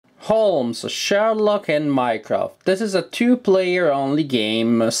Holmes, Sherlock and Mycroft. This is a two-player only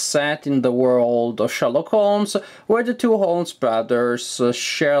game set in the world of Sherlock Holmes, where the two Holmes brothers,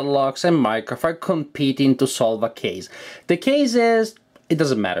 Sherlock and Mycroft, are competing to solve a case. The case is... it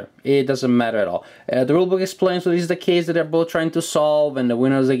doesn't matter. It doesn't matter at all. The rulebook explains what is the case that they're both trying to solve, and the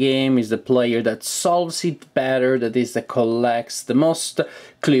winner of the game is the player that solves it better, that is, that collects the most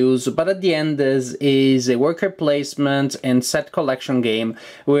clues. But at the end, this is a worker placement and set collection game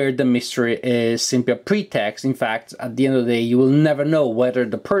where the mystery is simply a pretext. In fact, at the end of the day, you will never know whether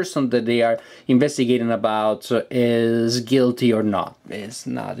the person that they are investigating about is guilty or not. It's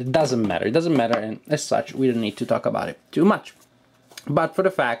not. It doesn't matter. It doesn't matter, and as such, we don't need to talk about it too much. But for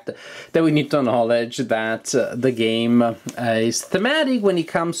the fact that we need to acknowledge that the game is thematic when it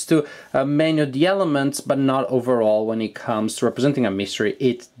comes to many of the elements, but not overall when it comes to representing a mystery,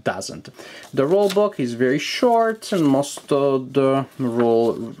 it doesn't. The rulebook is very short, and most of the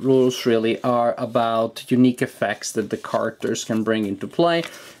rules really are about unique effects that the characters can bring into play.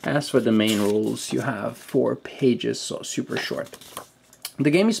 As for the main rules, you have 4 pages, so super short.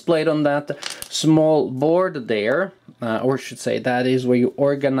 The game is played on that small board there, or I should say that is where you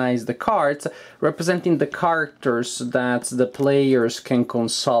organize the cards, representing the characters that the players can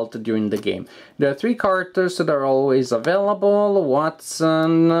consult during the game. There are 3 characters that are always available: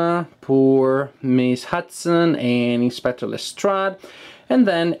 Watson, poor Miss Hudson, and Inspector Lestrade. And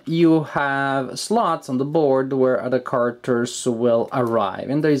then you have slots on the board where other characters will arrive.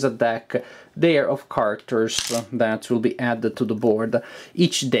 And there is a deck there of characters that will be added to the board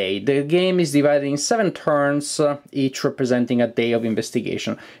each day. The game is divided in 7 turns, each representing a day of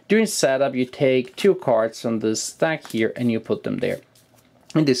investigation. During setup, you take 2 cards from this stack here and you put them there.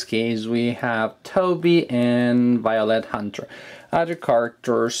 In this case, we have Toby and Violet Hunter. Other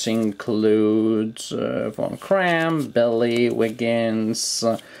characters include Von Cram, Billy, Wiggins,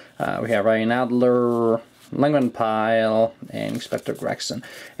 we have Ryan Adler, Langman Pyle, and Inspector Gregson.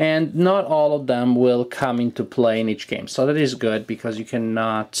 And not all of them will come into play in each game, so that is good because you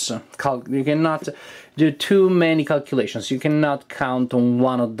cannot do too many calculations. You cannot count on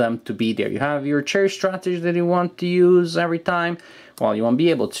one of them to be there. You have your cherry strategy that you want to use every time. Well, you won't be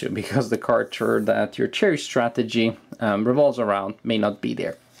able to because the character that your cherry strategy revolves around may not be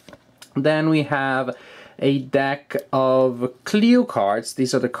there. Then we have a deck of clue cards.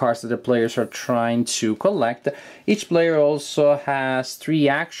 These are the cards that the players are trying to collect. Each player also has 3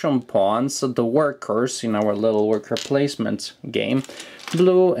 action pawns, the workers in our little worker placement game,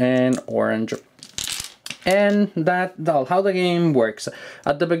 blue and orange. And that's how the game works.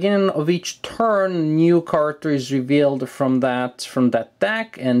 At the beginning of each turn, a new character is revealed from that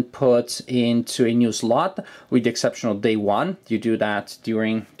deck and put into a new slot, with the exception of day 1. You do that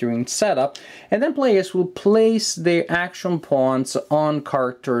during setup, and then players will place their action pawns on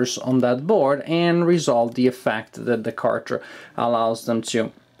characters on that board and resolve the effect that the character allows them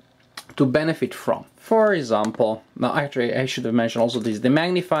to benefit from. For example, now actually I should have mentioned also this: the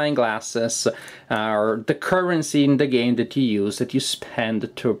magnifying glasses are the currency in the game that you use, that you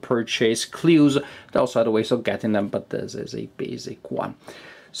spend to purchase clues. There are also other ways of getting them, but this is a basic one.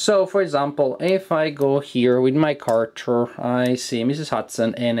 So, for example, if I go here with my character, I see Mrs.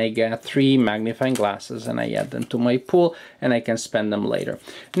 Hudson, and I get 3 magnifying glasses, and I add them to my pool, and I can spend them later.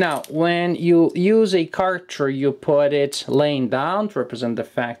 Now, when you use a character, you put it laying down to represent the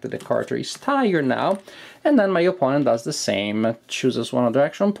fact that the character is tired now, and then my opponent does the same, chooses one of the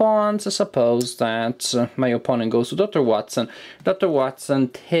action pawns. Suppose that my opponent goes to Dr. Watson. Dr. Watson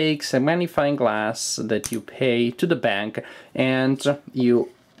takes a magnifying glass that you pay to the bank, and you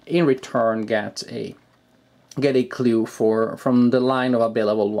in return get a clue from the line of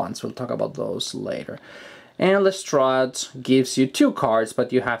available ones. We'll talk about those later. And Lestrade gives you 2 cards,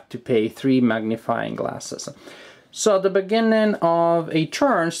 but you have to pay 3 magnifying glasses. So at the beginning of a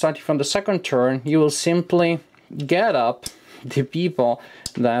turn, starting from the 2nd turn, you will simply get up the people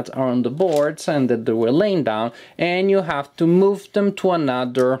that are on the boards and that they were laying down, and you have to move them to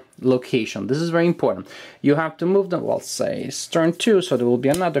another location. This is very important. You have to move them, well, say it's turn 2, so there will be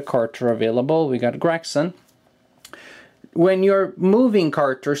another character available. We got Gregson. When you're moving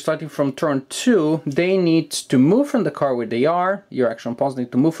characters starting from turn 2, they need to move from the card where they are. Your action pawns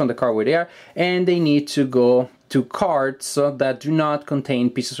need to move from the card where they are, and they need to go to cards that do not contain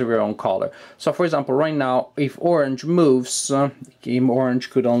pieces of your own color. So, for example, right now, if orange moves, orange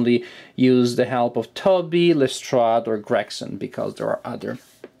could only use the help of Toby, Lestrade, or Gregson, because there are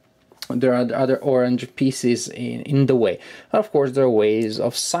other orange pieces in the way. Of course, there are ways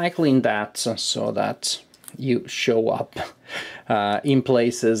of cycling that so that you show up in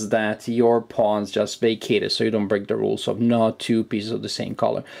places that your pawns just vacated, so you don't break the rules of no two pieces of the same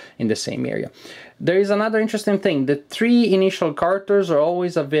color in the same area. There is another interesting thing. The 3 initial characters are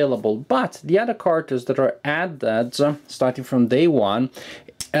always available, but the other characters that are added starting from day 1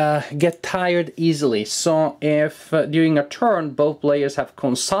 get tired easily. So if during a turn both players have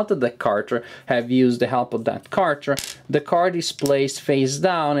consulted the character, have used the help of that character, the card is placed face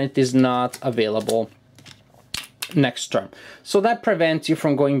down and it is not available next turn. So that prevents you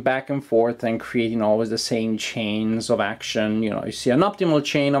from going back and forth and creating always the same chains of action. You know, you see an optimal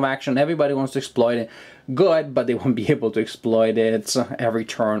chain of action, everybody wants to exploit it, good, but they won't be able to exploit it every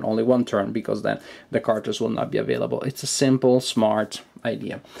turn, only one turn, because then the characters will not be available. It's a simple, smart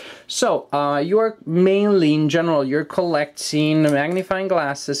idea. So you're mainly, in general, you're collecting magnifying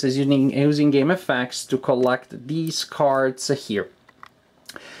glasses, is using game effects to collect these cards here.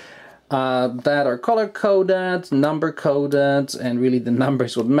 That are color-coded, number-coded, and really the number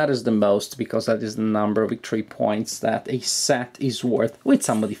is what matters the most, because that is the number of victory points that a set is worth, with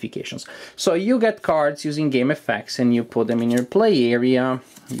some modifications. So you get cards using game effects and you put them in your play area,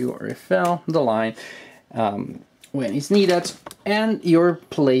 you refill the line when it's needed, and you're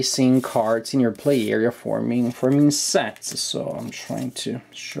placing cards in your play area forming sets. So I'm trying to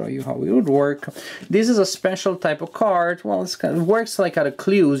show you how it would work. This is a special type of card. Well, it works like out of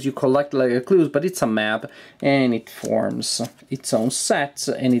clues. You collect like a clues, but it's a map and it forms its own set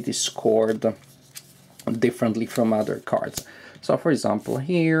and it is scored differently from other cards. So for example,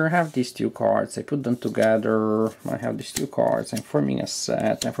 here I have these 2 cards, I put them together, I have these 2 cards, I'm forming a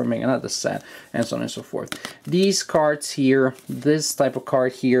set, I'm forming another set, and so on and so forth. These cards here, this type of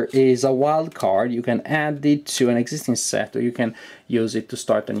card here is a wild card. You can add it to an existing set, or you can use it to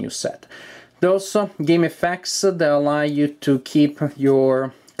start a new set. There's also game effects that allow you to keep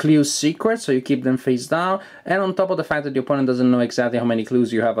your clues secret, so you keep them face down, and on top of the fact that the opponent doesn't know exactly how many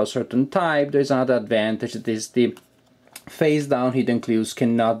clues you have of a certain type, there's another advantage. That is the face down hidden clues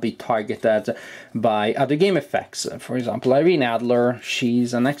cannot be targeted by other game effects. For example, Irene Adler,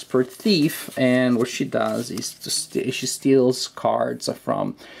 she's an expert thief, and what she does is she steals cards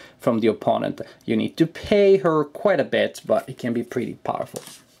from the opponent. You need to pay her quite a bit, but it can be pretty powerful.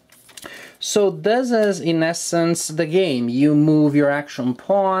 So this is in essence the game. You move your action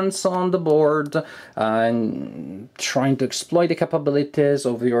pawns on the board and trying to exploit the capabilities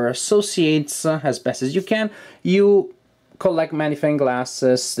of your associates as best as you can. You collect magnifying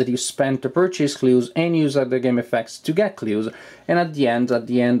glasses that you spend to purchase clues and use other game effects to get clues. And at the end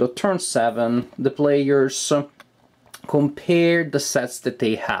of turn 7, the players compare the sets that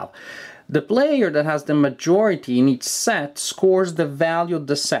they have. The player that has the majority in each set scores the value of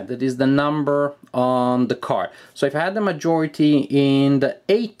the set, that is the number on the card. So if I had the majority in the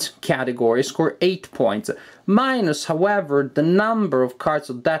 8 category, I score 8 points, minus, however, the number of cards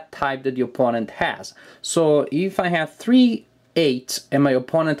of that type that the opponent has. So if I have 3 8 and my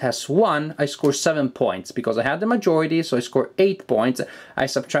opponent has 1, I score 7 points, because I had the majority, so I score 8 points. I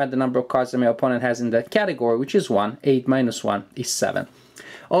subtract the number of cards that my opponent has in that category, which is 1. 8 minus 1 is 7.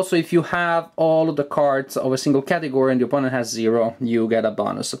 Also, if you have all of the cards of a single category and the opponent has 0, you get a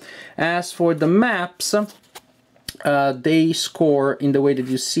bonus. As for the maps, they score in the way that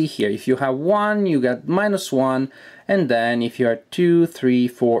you see here. If you have 1, you get -1, and then if you are 2, 3,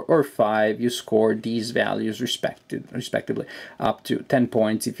 4, or 5, you score these values respectively, up to 10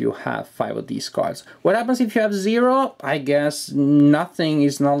 points if you have 5 of these cards. What happens if you have 0? I guess nothing.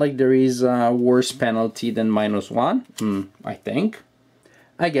 It's not like there is a worse penalty than -1, I think.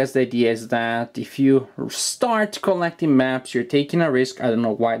 I guess the idea is that if you start collecting maps, you're taking a risk. I don't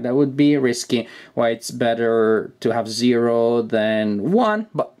know why that would be risky, why it's better to have 0 than 1,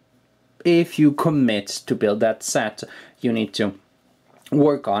 but if you commit to build that set, you need to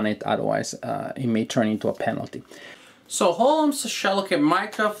work on it, otherwise it may turn into a penalty. So Holmes, Sherlock and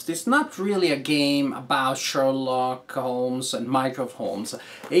Mycroft is not really a game about Sherlock Holmes and Mycroft Holmes.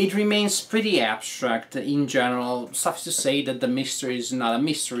 It remains pretty abstract in general. Suffice to say that the mystery is not a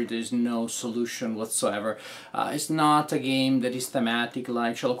mystery, there is no solution whatsoever. It's not a game that is thematic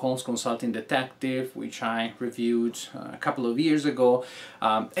like Sherlock Holmes Consulting Detective, which I reviewed a couple of years ago.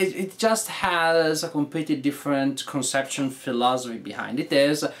 It just has a completely different conception philosophy behind it.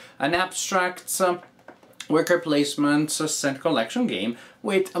 It is an abstract worker placement set collection game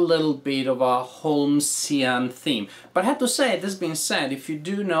with a little bit of a Holmesian theme. But I have to say, this being said, if you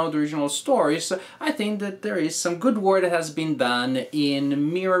do know the original stories, I think that there is some good work that has been done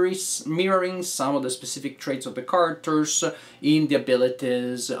in mirroring some of the specific traits of the characters, in the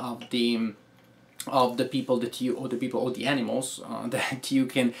abilities of the of the people that you, or the people, or the animals that you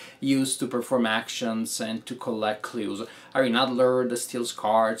can use to perform actions and to collect clues. Irene Adler that steals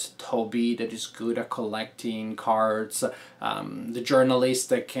cards, Toby that is good at collecting cards, the journalist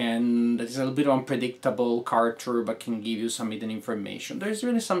that is a little bit unpredictable, Carter, but can give you some hidden information.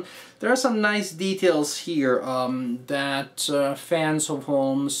 There are some nice details here that fans of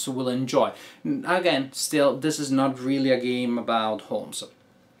Holmes will enjoy. Again, still, this is not really a game about Holmes.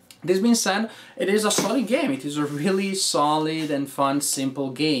 This being said, it is a solid game. It is a really solid and fun, simple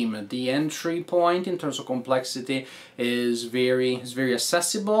game. The entry point in terms of complexity is very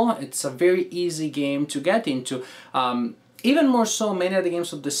accessible. It's a very easy game to get into. Even more so, many of the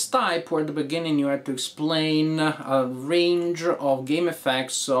games of this type, where at the beginning you had to explain a range of game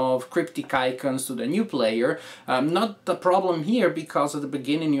effects of cryptic icons to the new player. Not the problem here, because at the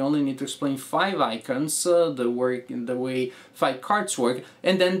beginning you only need to explain 5 icons, the way 5 cards work,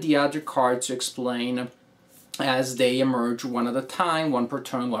 and then the other cards you explain as they emerge one at a time, one per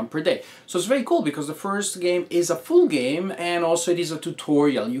turn, one per day. So it's very cool, because the first game is a full game, and also it is a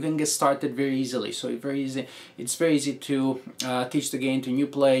tutorial. You can get started very easily, so it's very easy to teach the game to new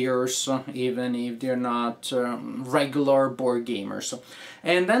players, even if they're not regular board gamers.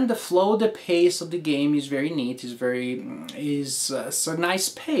 And then the flow, the pace of the game is very neat. It's a nice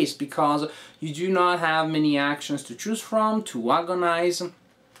pace, because you do not have many actions to choose from, to agonize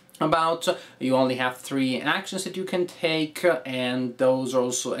about. You only have 3 actions that you can take, and those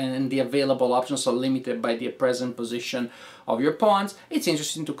also, and the available options are limited by the present position of your pawns. It's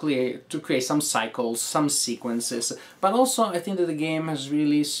interesting to create some cycles, some sequences, but also I think that the game has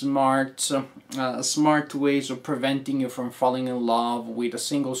really smart ways of preventing you from falling in love with a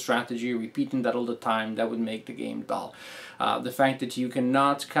single strategy, repeating that all the time. That would make the game dull. The fact that you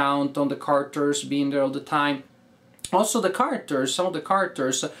cannot count on the characters being there all the time. Also, some of the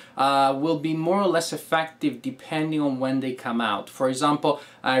characters will be more or less effective depending on when they come out. For example,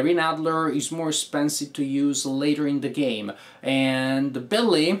 Irene Adler is more expensive to use later in the game, and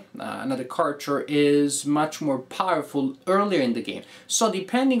Billy, another character, is much more powerful earlier in the game. So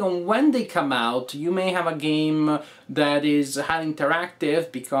depending on when they come out, you may have a game that is highly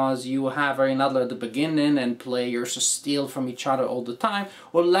interactive, because you have Irene Adler at the beginning and players steal from each other all the time,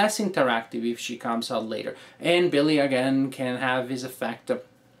 or less interactive if she comes out later. And Billy again can have his effect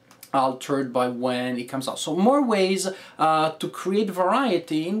altered by when it comes out. So more ways to create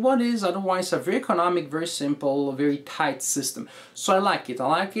variety in what is otherwise a very economic, very simple, very tight system. So I like it. I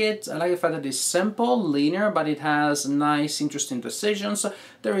like the fact that it's simple, linear, but it has nice, interesting decisions.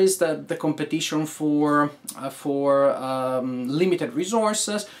 There is the competition for limited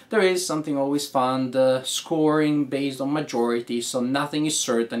resources. There is something always fun, the scoring based on majority, so nothing is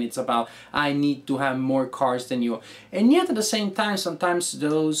certain. It's about, I need to have more cards than you. And yet at the same time, sometimes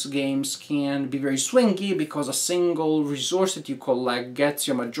those games can be very swingy, because a single resource that you collect gets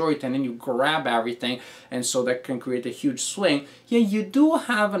your majority and then you grab everything, and so that can create a huge swing. Yeah, you do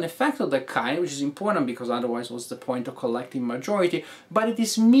have an effect of that kind, which is important, because otherwise what's the point of collecting majority? But it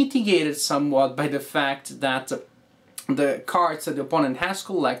is mitigated somewhat by the fact that the cards that the opponent has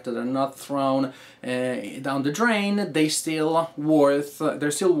collected are not thrown down the drain. They're still worth,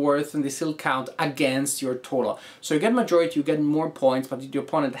 and they still count against your total. So you get majority, you get more points, but if the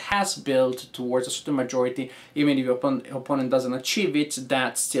opponent has built towards a certain majority, even if your opponent doesn't achieve it,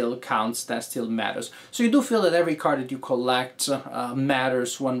 that still counts, that still matters. So you do feel that every card that you collect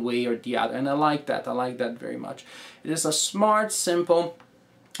matters one way or the other, and I like that very much. It is a smart, simple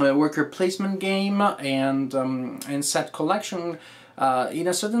worker placement game and set collection. In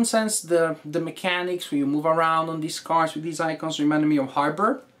a certain sense, the mechanics where you move around on these cards with these icons reminded me of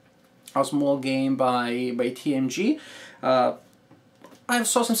Harbor, a small game by TMG. I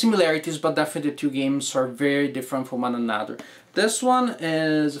saw some similarities, but definitely the 2 games are very different from one another. This one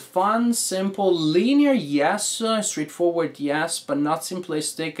is fun, simple, linear, yes, straightforward, yes, but not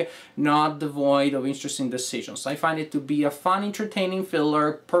simplistic, not devoid of interesting decisions. I find it to be a fun, entertaining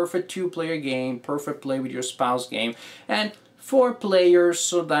filler, perfect 2-player game, perfect play with your spouse game, and 4 players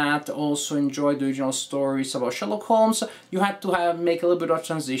so that also enjoy the original stories about Sherlock Holmes. You have to make a little bit of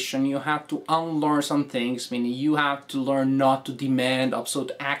transition. You have to unlearn some things, meaning you have to learn not to demand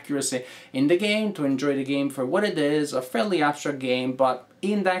absolute accuracy in the game, to enjoy the game for what it is, a fairly abstract game, but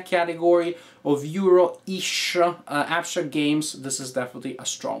in that category of Euro-ish abstract games, this is definitely a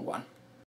strong one.